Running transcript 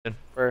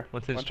Where?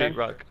 One's in straight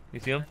rock. You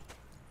see him?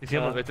 You see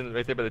him right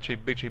there by the tree.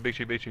 Big tree, big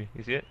tree, big tree.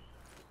 You see it?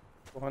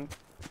 One.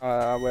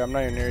 Wait, I'm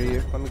not even near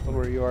you. Let me go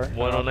where you are.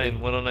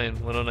 109,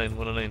 109, 109,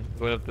 109.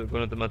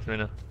 Going up the mountain right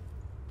now.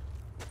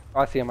 Oh,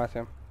 I see him, I see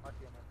him.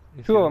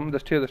 You Two see of him? them,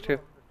 there's two.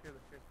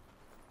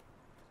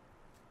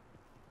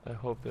 I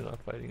hope they're not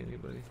fighting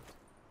anybody.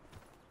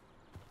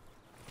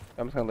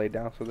 I'm just gonna lay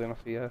down so they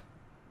don't see us.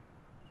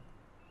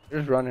 They're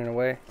just running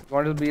away. You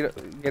want to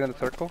just get in the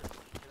circle?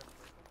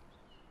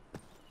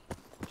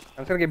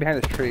 I'm just gonna get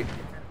behind this tree.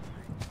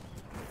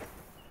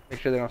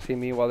 Make sure they don't see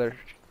me while they're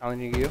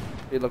challenging you.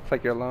 It looks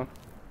like you're alone.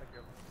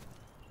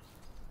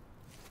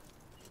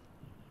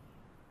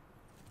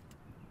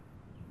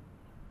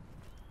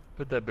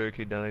 Put that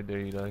barricade down, I dare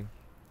you, dog.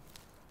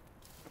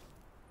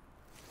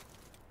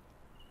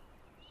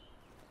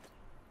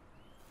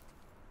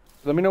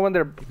 Let me know when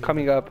they're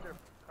coming up.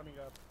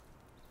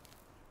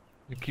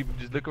 You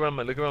just look around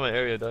my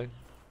area, dog.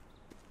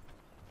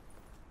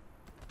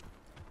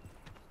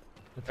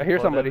 I hear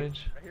somebody.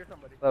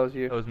 That was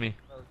you. That was me.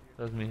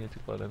 That was me. I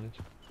took fall damage.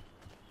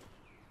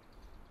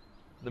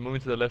 They're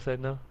moving to the left side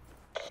now.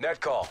 Net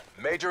call.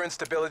 Major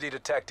instability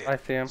detected. I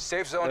see him.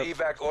 Safe zone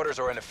evac orders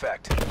are in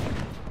effect.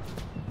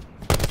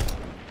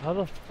 How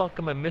the fuck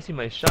am I missing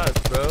my shots,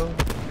 bro?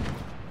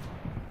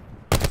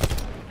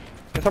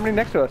 There's somebody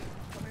next to us.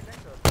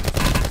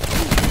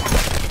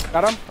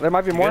 Got him. There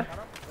might be more.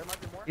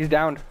 He's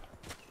downed.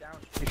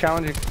 He's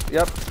challenging.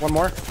 Yep, one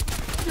more.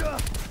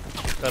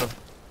 Got him.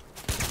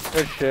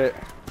 Good shit.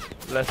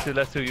 Last two.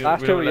 Last two,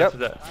 yep.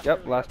 That.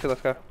 Yep, last two,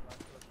 let's go.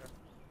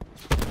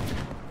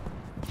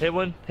 Hit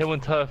one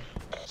tough.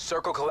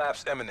 Circle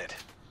collapse imminent.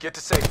 Get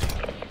to safety.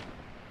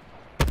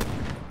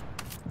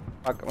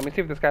 Fuck, let me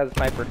see if this guy's a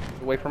sniper.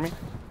 Wait for me.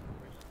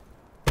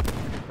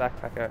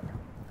 Backpack out.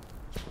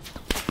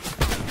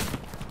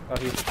 Oh,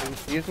 he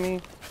sees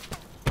me?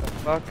 The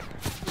fuck?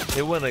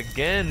 Hit one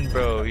again,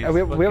 bro. We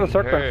have a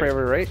circle in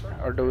favor, right?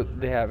 Or do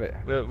they have it?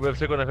 We have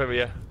circle in favor,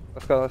 yeah.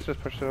 Let's go, let's just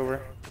push it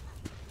over.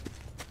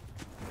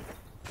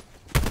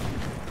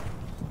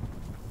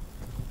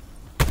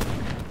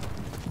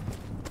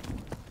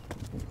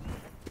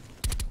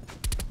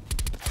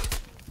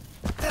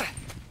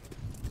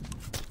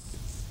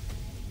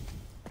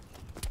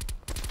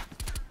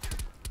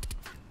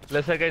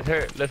 Left side guy's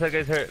hurt. Left side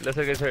guy's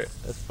hurt.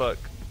 That's fuck.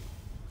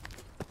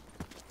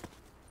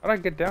 How'd I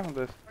get down with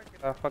this?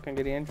 Fucking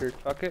getting injured.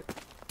 Fuck it.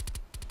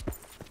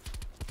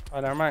 Oh,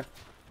 never mind.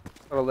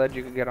 Little ledge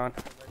you could get on.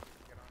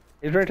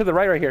 He's running to the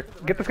right here.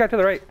 Get this guy to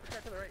the right.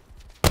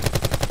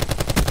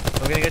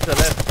 I'm gonna get to the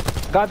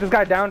left. Got this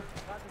guy down.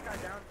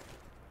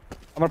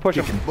 I'm gonna push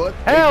him.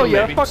 Hell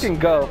yeah, fucking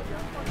go.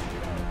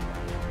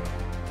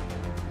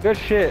 Good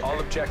shit. All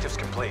objectives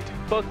complete.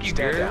 Fuck you,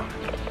 Stand girl. down.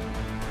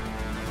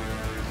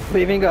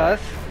 Leaving us.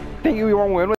 Think we won't win with